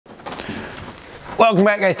Welcome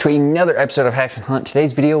back, guys, to another episode of Haxen Hunt.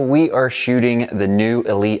 Today's video, we are shooting the new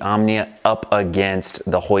Elite Omnia up against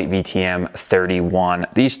the HOYT VTM 31.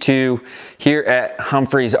 These two here at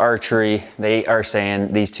Humphreys Archery, they are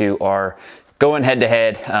saying these two are going head to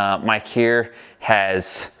head. Mike here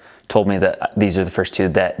has told me that these are the first two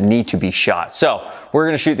that need to be shot. So we're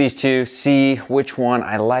gonna shoot these two, see which one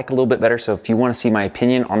I like a little bit better. So if you wanna see my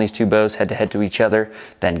opinion on these two bows head to head to each other,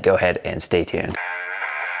 then go ahead and stay tuned.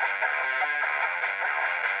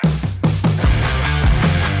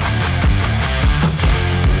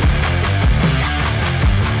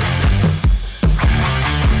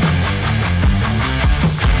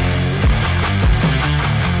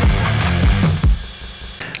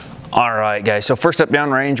 All right, guys, so first up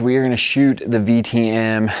downrange, we are gonna shoot the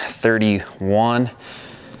VTM 31.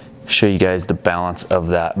 Show you guys the balance of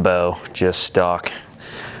that bow, just stock.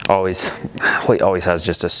 Hoyt always has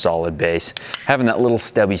just a solid base. Having that little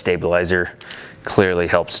stubby stabilizer clearly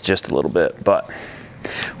helps just a little bit, but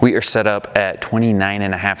we are set up at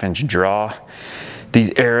 29.5-inch draw.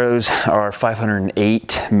 These arrows are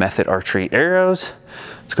 508 method archery arrows.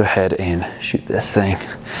 Let's go ahead and shoot this thing.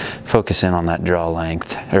 Focus in on that draw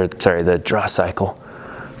length, or sorry, the draw cycle.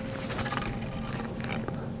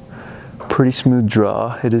 Pretty smooth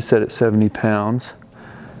draw. It is set at 70 pounds.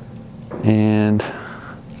 And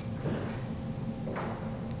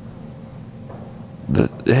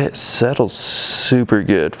it settles super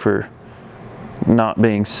good for not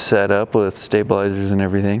being set up with stabilizers and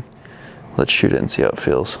everything. Let's shoot it and see how it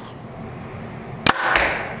feels.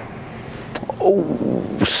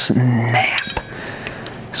 Oh, snap.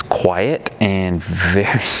 It's quiet and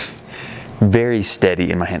very, very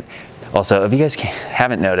steady in my hand. Also, if you guys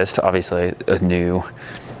haven't noticed, obviously a new,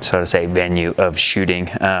 so to say, venue of shooting.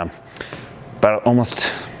 About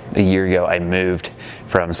almost a year ago, I moved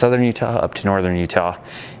from southern Utah up to northern Utah,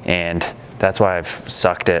 and that's why I've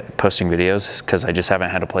sucked at posting videos, because I just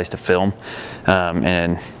haven't had a place to film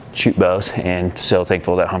and shoot bows. And so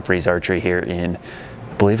thankful that Humphreys Archery here in, I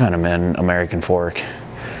believe I'm in American Fork,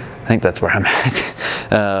 I think that's where I'm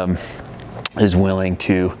at, is willing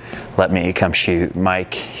to let me come shoot.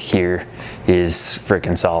 Mike here is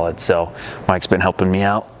freaking solid. So Mike's been helping me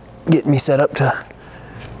out, getting me set up to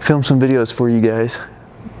film some videos for you guys.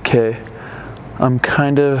 Okay, I'm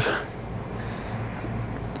kind of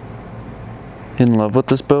in love with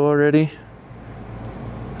this bow already.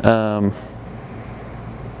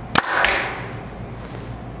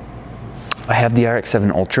 I have the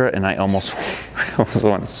RX-7 Ultra, and I almost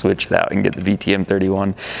want to switch it out and get the VTM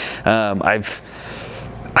 31. I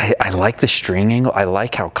like the string angle. I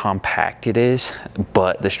like how compact it is,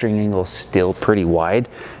 but the string angle is still pretty wide.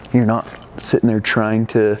 You're not sitting there trying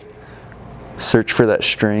to search for that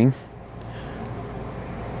string.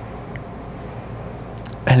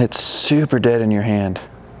 And it's super dead in your hand.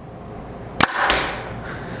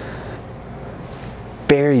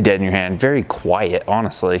 Very dead in your hand, very quiet,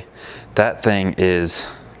 honestly. That thing is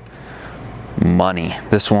money.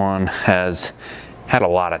 This one has had a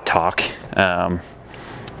lot of talk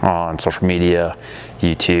on social media,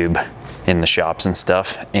 YouTube, in the shops and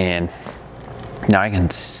stuff, and now I can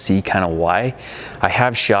see kind of why. I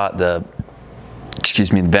have shot the,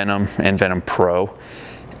 Venom and Venom Pro,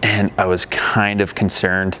 and I was kind of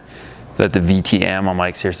concerned that the VTM, I'm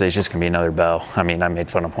like, seriously, it's just gonna be another bow. I mean, I made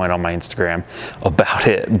fun of Hoyt on my Instagram about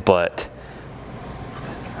it, but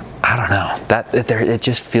I don't know, it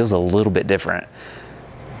just feels a little bit different.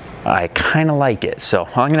 I kind of like it, so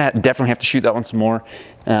I'm gonna definitely have to shoot that one some more.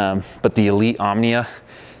 But the Elite Omnia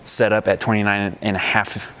set up at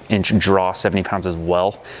 29.5-inch draw, 70 pounds as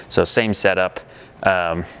well. So same setup.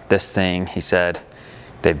 This thing, he said,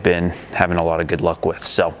 they've been having a lot of good luck with.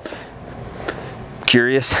 So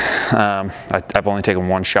curious. I've only taken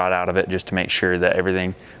one shot out of it just to make sure that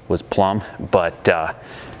everything was plumb, but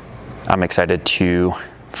I'm excited to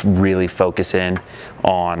really focus in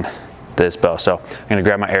on this bow. So I'm gonna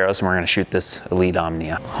grab my arrows and we're gonna shoot this Elite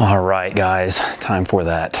Omnia. All right, guys, time for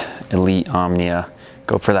that Elite Omnia.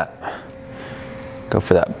 Go for that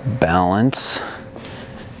balance.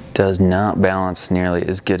 Does not balance nearly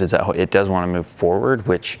as good as that. It does want to move forward,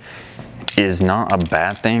 which is not a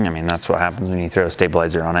bad thing. I mean, that's what happens when you throw a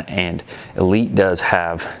stabilizer on it. And Elite does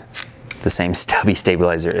have the same stubby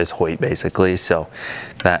stabilizer as Hoyt, basically. So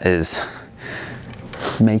that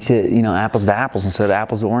makes it, you know, apples to apples instead of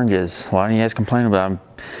apples to oranges. A lot of you guys complain about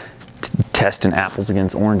testing apples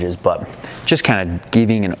against oranges, but just kind of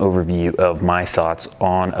giving an overview of my thoughts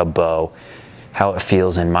on a bow, how it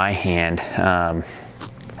feels in my hand,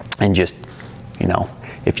 and just, you know,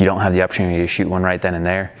 if you don't have the opportunity to shoot one right then and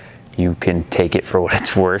there, you can take it for what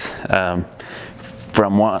it's worth.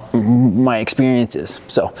 from what my experience is.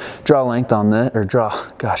 So draw length on that, or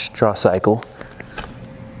draw cycle.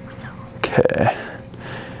 Okay.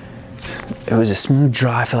 It was a smooth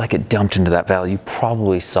draw. I feel like it dumped into that valley. You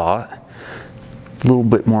probably saw it. A little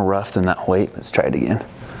bit more rough than that Hoyt. Let's try it again.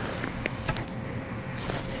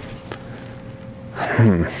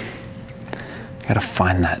 Gotta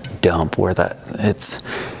find that dump where it's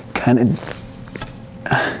kind of,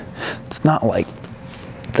 it's not like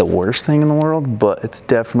the worst thing in the world, but it's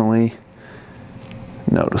definitely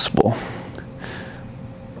noticeable.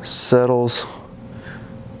 Settles.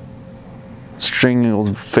 String angle's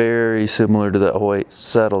very similar to that Hoyt.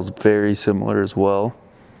 Settles very similar as well.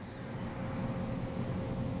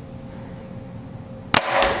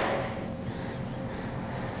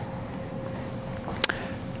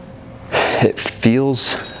 It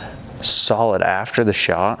feels solid after the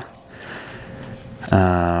shot.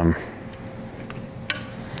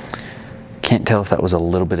 Can't tell if that was a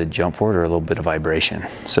little bit of jump forward or a little bit of vibration.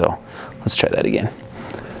 So let's try that again.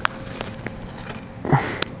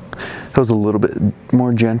 That was a little bit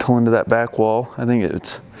more gentle into that back wall. I think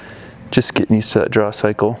it's just getting used to that draw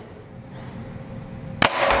cycle.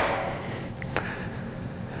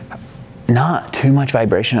 Not too much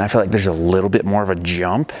vibration. I feel like there's a little bit more of a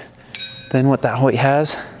jump than what that Hoyt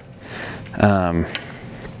has.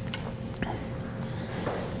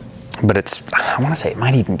 But I want to say it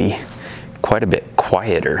might even be quite a bit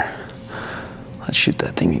quieter. Let's shoot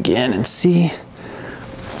that thing again and see.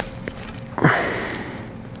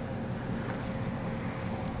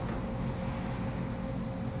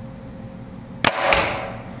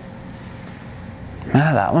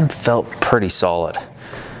 Man, that one felt pretty solid.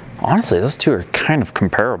 Honestly, those two are kind of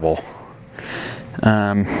comparable.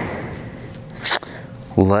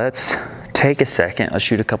 Let's take a second. Let's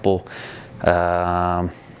shoot a couple. I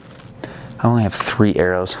only have 3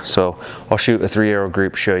 arrows, so I'll shoot a 3-arrow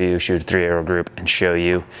group, show you, shoot a 3-arrow group, and show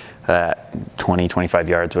you 20, 25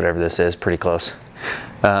 yards, whatever this is, pretty close.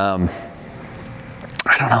 I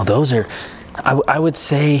don't know, those are, I would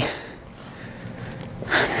say,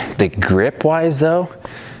 the grip wise though,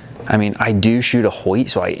 I mean, I do shoot a Hoyt,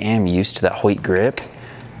 so I am used to that Hoyt grip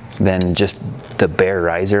than just the bare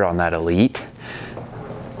riser on that Elite.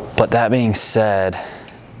 But that being said,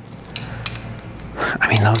 I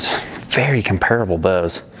mean, those very comparable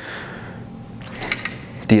bows.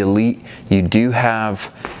 The Elite, you do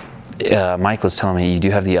have, Mike was telling me, you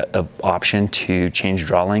do have the option to change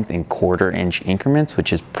draw length in 1/4 inch increments,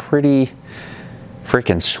 which is pretty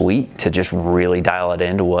freaking sweet to just really dial it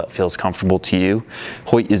into what feels comfortable to you.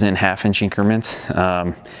 Hoyt is in 1/2 inch increments.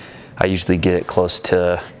 I usually get it close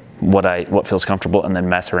to what feels comfortable and then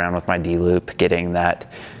mess around with my D-loop, getting that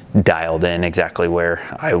dialed in exactly where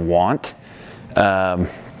I want.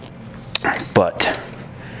 But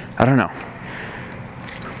I don't know.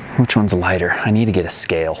 Which one's lighter? I need to get a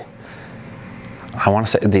scale. I want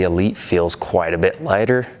to say the Elite feels quite a bit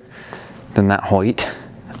lighter than that Hoyt.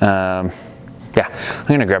 Yeah, I'm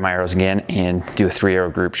gonna grab my arrows again and do a 3-arrow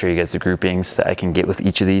group, show you guys the groupings that I can get with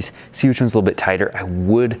each of these, see which one's a little bit tighter. I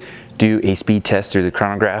would do a speed test through the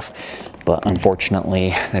chronograph, but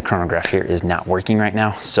unfortunately the chronograph here is not working right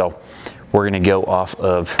now. So we're gonna go off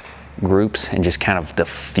of groups and just kind of the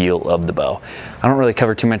feel of the bow. I don't really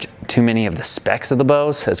cover too many of the specs of the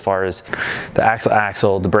bows as far as the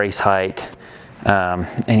axle, the brace height,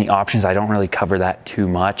 any options. I don't really cover that too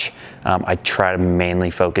much. I try to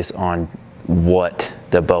mainly focus on what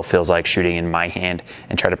the bow feels like shooting in my hand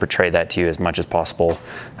and try to portray that to you as much as possible,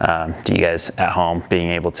 to you guys at home, being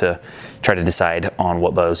able to try to decide on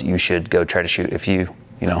what bows you should go try to shoot if you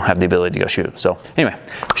have the ability to go shoot. So anyway,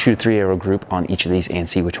 shoot a 3-arrow group on each of these and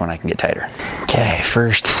see which one I can get tighter. Okay,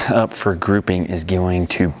 first up for grouping is going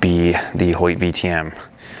to be the HOYT VTM.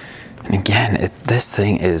 And again, this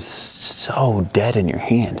thing is so dead in your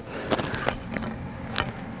hand.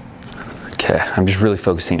 Okay, I'm just really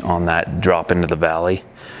focusing on that drop into the valley.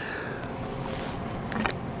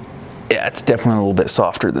 Yeah, it's definitely a little bit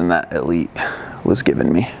softer than that Elite was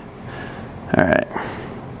giving me. All right,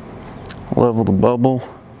 level the bubble,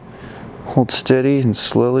 hold steady and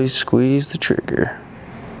slowly squeeze the trigger.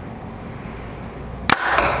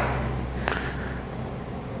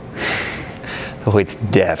 The Hoyt's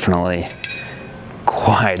definitely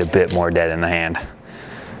quite a bit more dead in the hand.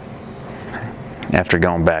 After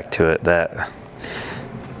going back to it, that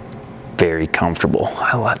very comfortable.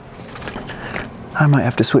 I might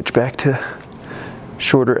have to switch back to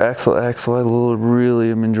shorter axle. I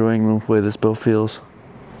really am enjoying the way this bow feels.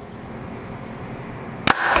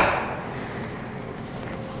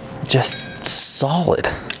 Just solid.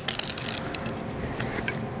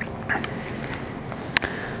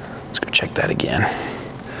 Let's go check check that again.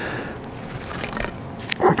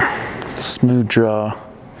 Smooth draw,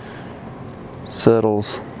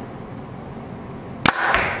 settles.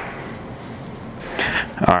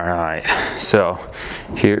 All right, so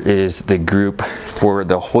here is the group for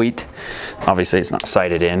the HOYT. Obviously it's not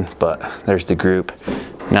sighted in, but there's the group.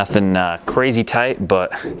 Nothing crazy tight,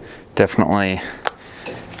 but definitely,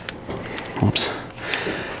 oops,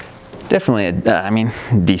 definitely a, I mean,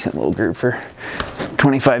 decent little group for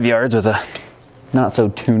 25 yards with a not so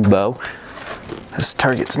tuned bow. This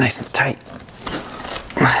target's nice and tight.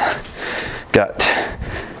 Got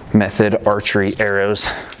method archery arrows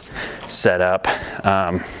set up.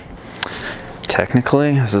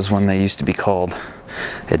 Technically, this is when they used to be called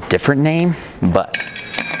a different name, but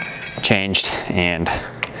changed, and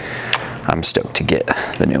I'm stoked to get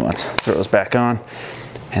the new ones. Throw those back on,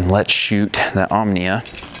 and let's shoot the Omnia.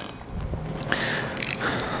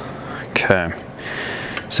 Okay,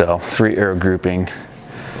 so 3 arrow grouping.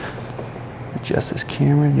 Adjust this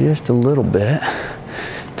camera just a little bit.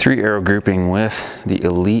 3 arrow grouping with the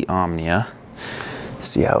Elite Omnia.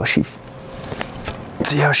 See how she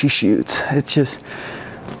shoots. It's just,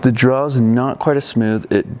 the draw's not quite as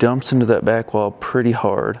smooth. It dumps into that back wall pretty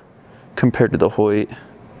hard compared to the HOYT.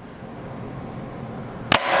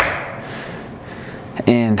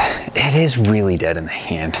 And it is really dead in the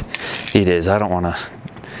hand. It is. I don't want to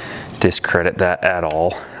discredit that at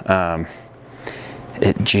all.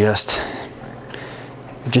 It just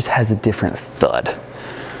has a different thud.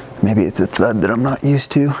 Maybe it's a thud that I'm not used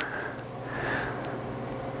to.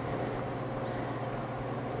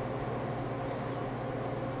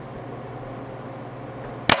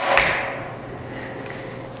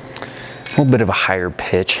 A little bit of a higher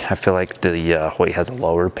pitch. I feel like the HOYT has a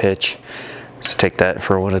lower pitch. So take that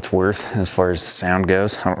for what it's worth as far as sound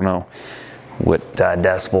goes. I don't know what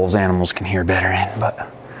decibels animals can hear better in,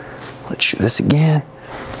 but let's shoot this again.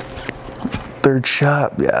 3rd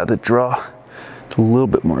shot, yeah, the draw a little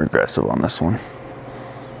bit more aggressive on this one.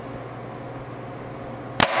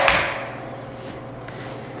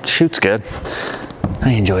 Shoots good.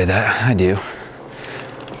 I enjoy that, I do.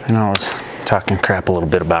 I know I was talking crap a little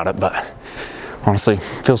bit about it, but honestly,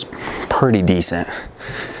 feels pretty decent.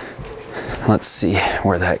 Let's see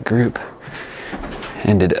where that group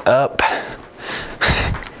ended up.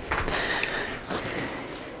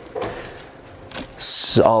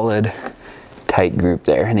 Solid, tight group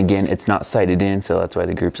there. And again, it's not sighted in, so that's why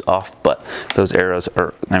the group's off, but those arrows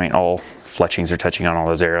are, I mean, all fletchings are touching on all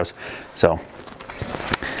those arrows. So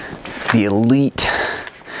the Elite,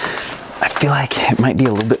 I feel like it might be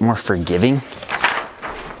a little bit more forgiving.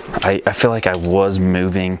 I feel like I was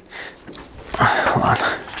moving, hold on.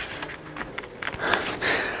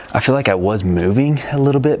 I feel like I was moving a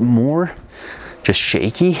little bit more, just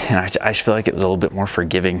shaky, and I just feel like it was a little bit more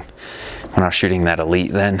forgiving when I was shooting that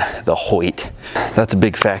Elite than the HOYT. That's a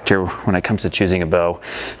big factor when it comes to choosing a bow,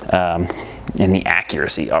 and the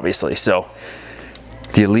accuracy, obviously. So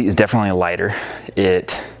the Elite is definitely lighter.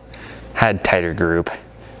 It had tighter group.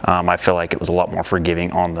 I feel like it was a lot more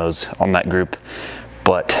forgiving on that group,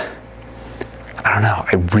 but I don't know,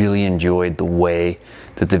 I really enjoyed the way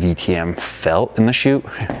that the VTM felt in the shoot.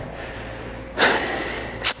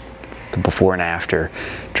 The before and after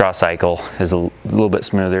draw cycle is a little bit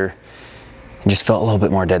smoother and just felt a little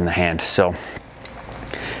bit more dead in the hand. So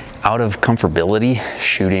out of comfortability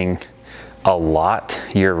shooting a lot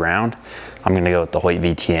year round, I'm gonna go with the HOYT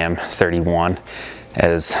VTM 31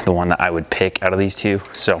 as the one that I would pick out of these two.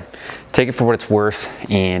 So take it for what it's worth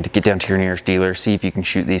and get down to your nearest dealer, see if you can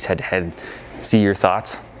shoot these head to head, see your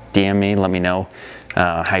thoughts, DM me, let me know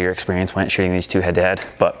how your experience went shooting these two head to head.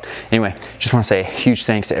 But anyway, just want to say a huge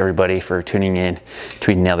thanks to everybody for tuning in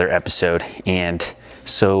to another episode, and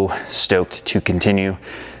so stoked to continue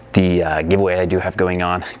the giveaway I do have going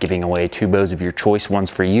on, giving away 2 bows of your choice. One's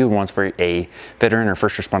for you, one's for a veteran or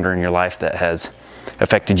first responder in your life that has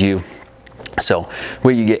affected you. So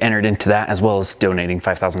where you get entered into that, as well as donating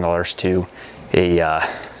 $5,000 to a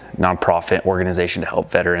nonprofit organization to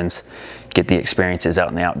help veterans get the experiences out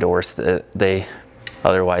in the outdoors that they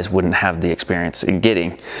otherwise wouldn't have the experience in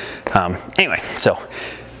getting. Anyway, so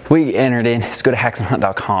we entered in, just go to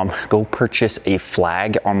HAXenHunt.com, go purchase a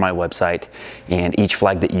flag on my website, and each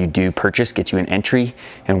flag that you do purchase gets you an entry,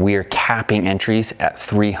 and we are capping entries at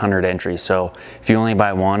 300 entries. So if you only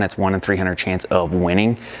buy one, it's 1 in 300 chance of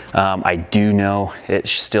winning. I do know it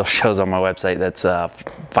still shows on my website that's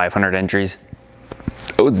 500 entries.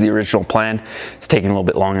 It was the original plan. It's taking a little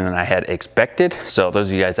bit longer than I had expected. So those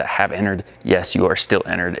of you guys that have entered, yes, you are still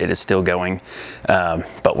entered. It is still going,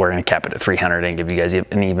 but we're gonna cap it at 300 and give you guys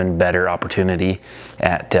an even better opportunity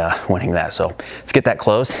at winning that. So let's get that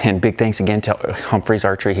closed. And big thanks again to Humphreys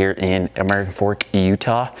Archery here in American Fork,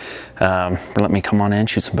 Utah, for letting me come on in and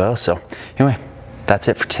shoot some bows. So anyway, that's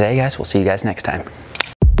it for today, guys. We'll see you guys next time.